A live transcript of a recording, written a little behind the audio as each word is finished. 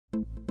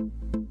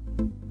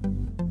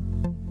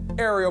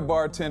Aerial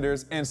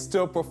bartenders and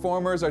still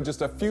performers are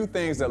just a few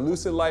things that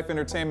Lucid Life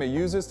Entertainment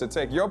uses to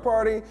take your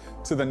party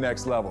to the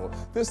next level.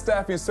 This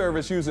staffing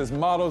service uses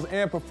models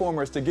and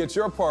performers to get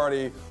your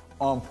party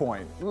on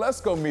point. Let's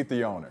go meet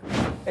the owner.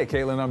 Hey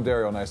Caitlin, I'm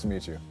Dario, nice to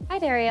meet you. Hi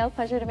Dario,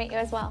 pleasure to meet you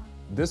as well.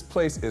 This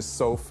place is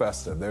so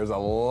festive. There's a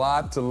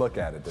lot to look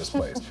at this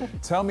place.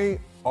 Tell me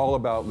all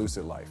about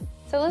Lucid Life.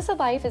 So Lucid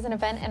Life is an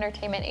event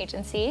entertainment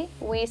agency.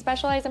 We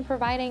specialize in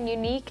providing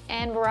unique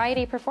and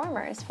variety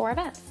performers for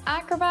events.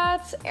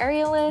 Acrobats,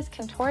 aerialists,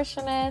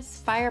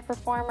 contortionists, fire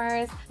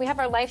performers. We have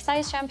our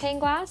life-size champagne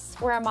glass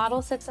where a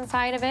model sits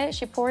inside of it.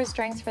 She pours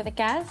drinks for the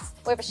guests.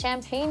 We have a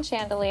champagne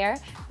chandelier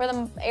where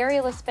the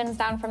aerialist spins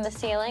down from the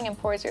ceiling and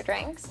pours your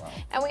drinks. Wow.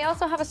 And we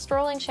also have a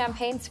strolling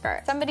champagne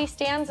skirt. Somebody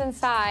stands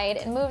inside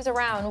and moves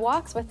around,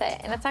 walks with it,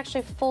 and it's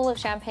actually full of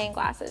champagne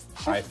glasses.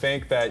 I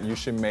think that you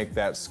should make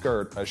that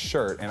skirt a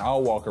shirt, and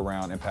I'll walk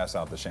around and pass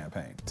out the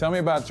champagne. Tell me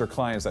about your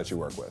clients that you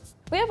work with.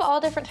 We have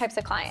all different types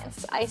of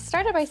clients. I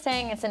started by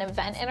saying it's an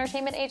event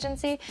entertainment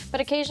agency,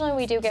 but occasionally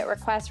we do get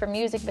requests for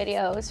music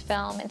videos,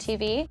 film, and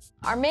TV.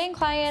 Our main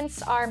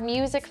clients are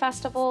music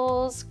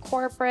festivals,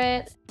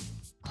 corporate,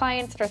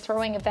 clients that are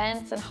throwing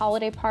events and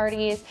holiday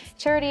parties,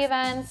 charity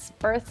events,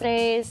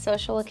 birthdays,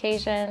 social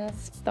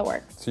occasions, the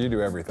works. So you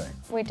do everything?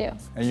 We do.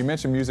 And you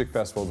mentioned music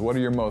festivals. What are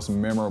your most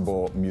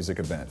memorable music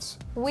events?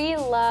 We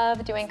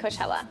love doing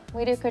Coachella.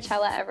 We do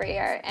Coachella every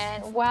year,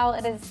 and while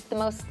it is the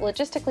most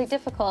logistically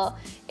difficult,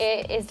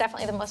 it is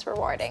definitely the most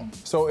rewarding.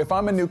 So if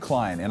I'm a new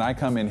client and I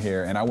come in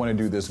here and I want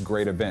to do this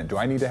great event, do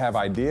I need to have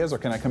ideas or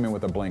can I come in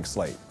with a blank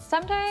slate?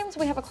 Sometimes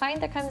we have a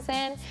client that comes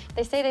in,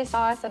 they say they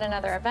saw us at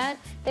another event,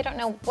 they don't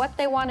know what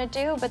they want to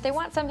do, but they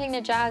want something to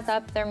jazz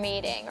up their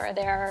meeting or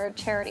their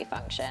charity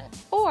function.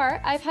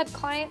 Or I've had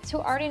clients who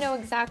already know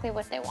exactly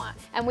what they want,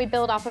 and we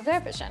build off of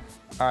their vision.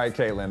 All right,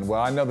 Caitlin,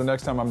 well, I know the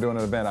next time I'm doing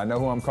an event, I know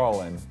who I'm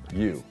calling,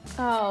 you.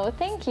 Oh,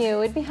 thank you.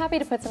 We'd be happy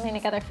to put something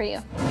together for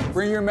you.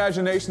 Bring your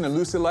imagination to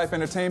Lucid Life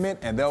Entertainment,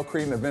 and they'll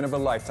create an event of a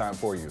lifetime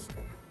for you.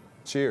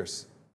 Cheers.